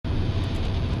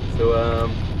So,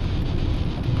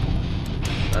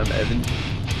 I'm Evan.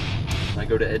 I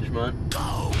go to Edgemont.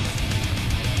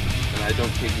 And I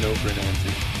don't take no for an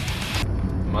answer.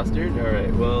 Mustard?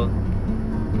 Alright, well,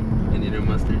 I need a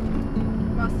mustard.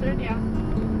 Mustard, yeah.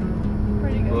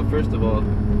 Pretty good. Well, first of all,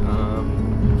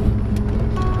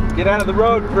 get out of the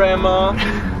road, Grandma!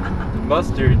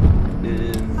 Mustard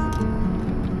is,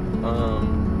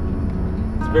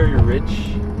 it's very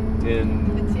rich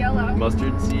in It's yellow.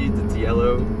 mustard seeds. It's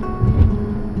yellow.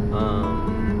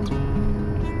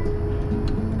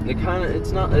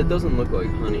 It doesn't look like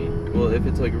honey. Well, if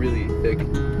it's like really thick,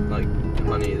 like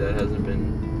honey that hasn't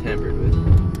been tampered with,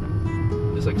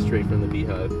 just like straight from the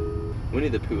beehive. Winnie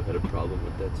the Pooh had a problem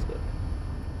with that stuff.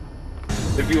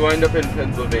 If you wind up in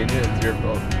Pennsylvania, it's your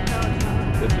fault. No, it's not.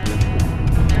 Yes, it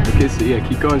is. Okay, so yeah,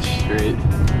 keep going straight.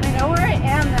 I know where I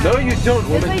am now. No, you don't,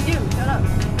 Yes, woman. I do. Shut up.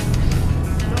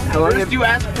 How long First you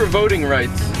ask for voting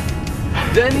rights.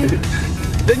 Then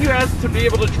you ask to be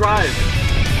able to drive.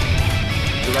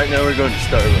 So right now we're going to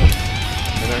Starbucks.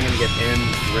 And I'm gonna get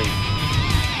Anne's drink.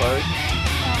 Park?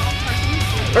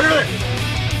 What?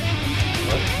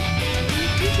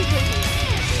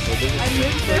 I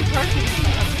moved their parking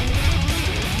spot.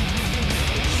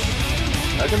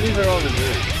 How come these are all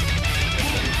reserved?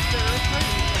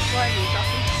 Why are you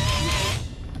talking?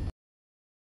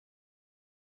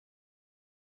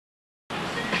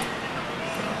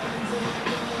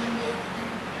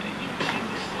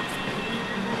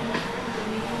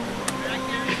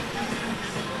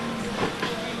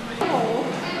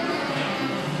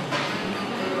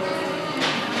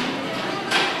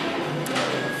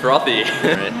 Frothy.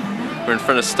 Right. We're in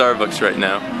front of Starbucks right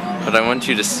now. What I want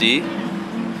you to see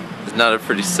is not a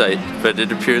pretty sight, but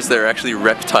it appears there are actually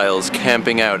reptiles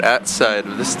camping out outside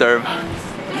of the Starbucks.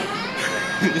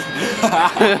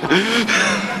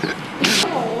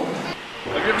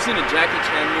 Have you ever seen a Jackie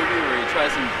Chan movie where he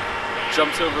tries and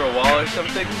jumps over a wall or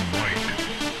something?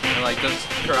 And like does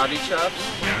karate chops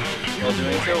while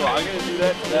doing so? Well, I'm gonna do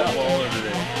that to that wall over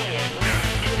there.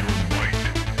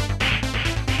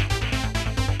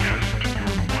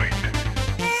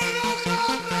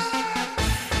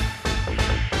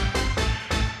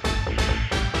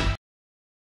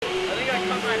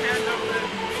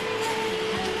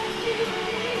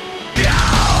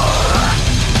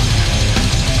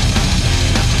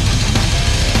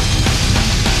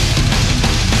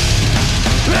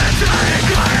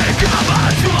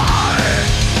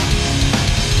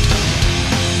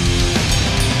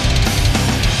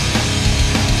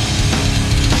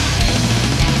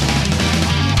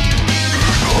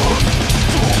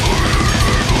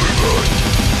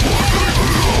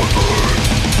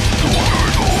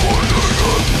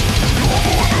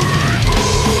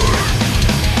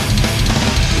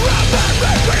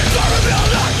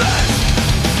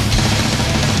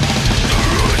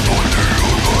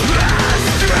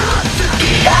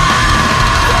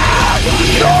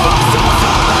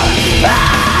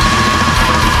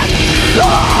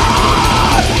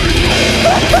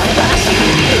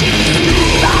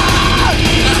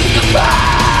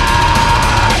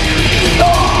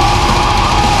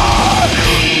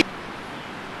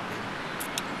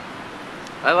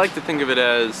 I like to think of it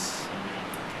as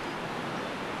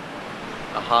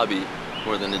a hobby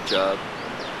more than a job.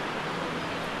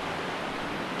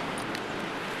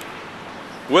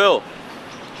 Will!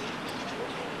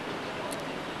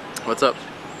 What's up?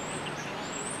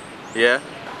 Yeah?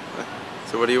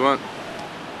 So what do you want?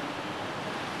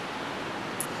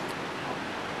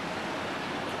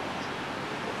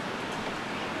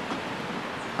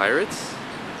 Pirates?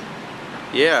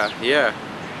 Yeah.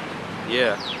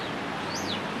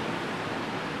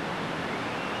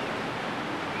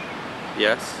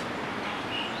 Yes.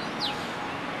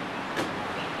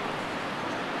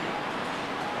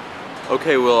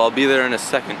 Okay, well, I'll be there in a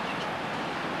second.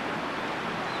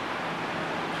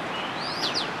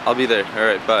 I'll be there.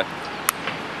 Alright, bye.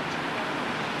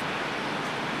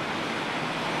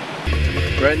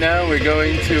 Right now, we're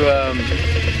going to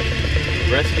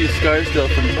rescue Scarsdale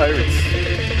from pirates.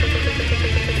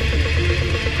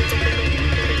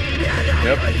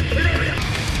 Yep.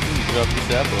 Drop this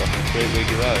apple off. Great way to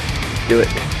get out. Do it.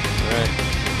 Alright.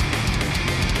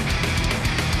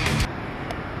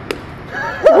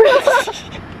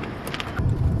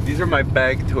 These are my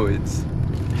Bagtoids.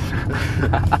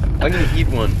 I'm gonna eat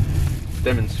one.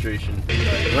 Demonstration.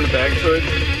 You want a Bagtoid?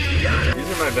 These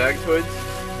are my Bagtoids.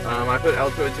 I put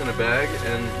Altoids in a bag,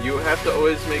 and you have to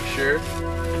always make sure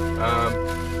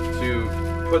to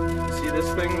put, see this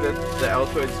thing that the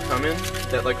Altoids come in,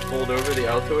 that like fold over the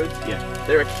Altoids? Yeah.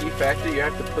 They're a key factor, you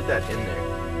have to put that in there.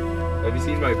 Have you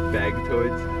seen my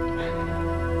Bagtoids?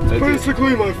 That's it.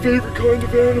 Basically my favorite kind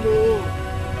of animal.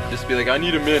 Just be like, I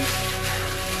need a mint.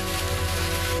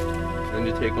 Then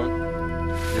you take one.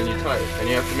 And then you tie it. And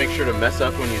you have to make sure to mess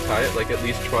up when you tie it, like at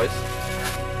least twice.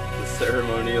 The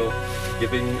ceremonial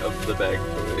giving of the bag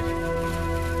toy.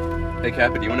 Hey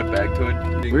Kappa, do you want a bag toy?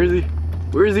 Where is he?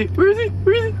 Where is he? Where is he?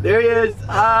 Where is he? There he is!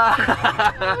 Ah!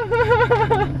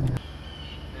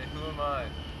 Hey, who am I?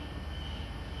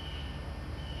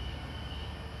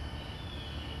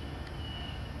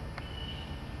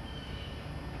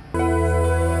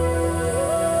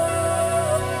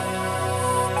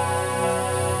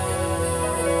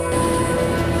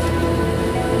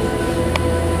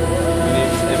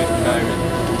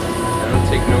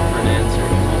 Take no for an answer.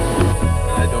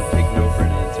 And I don't take no for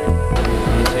an answer. I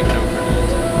don't take no for an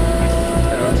answer.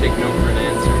 I don't take no for an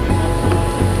answer.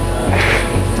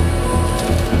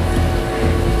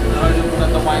 I just let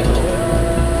the wine go.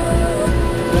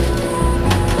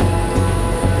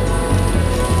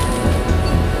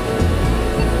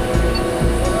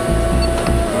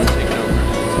 I don't take no for an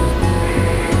answer.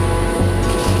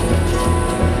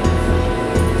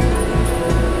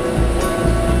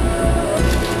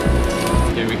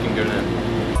 Okay, we can go now.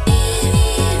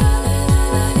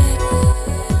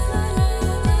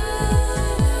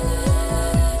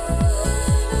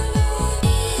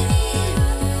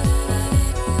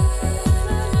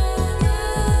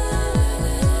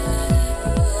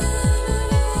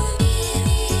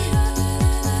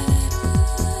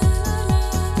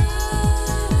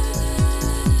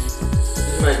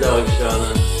 This is my dog, Shauna.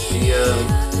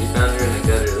 We found her in the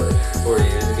gutter like 4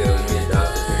 years ago and we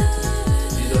adopted her.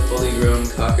 She's a fully grown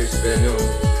Cocker Spaniel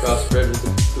crossbred with a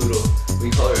poodle. We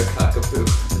call her a cockapoo.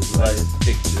 Life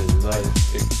pictures, life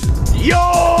pictures.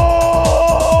 Yo!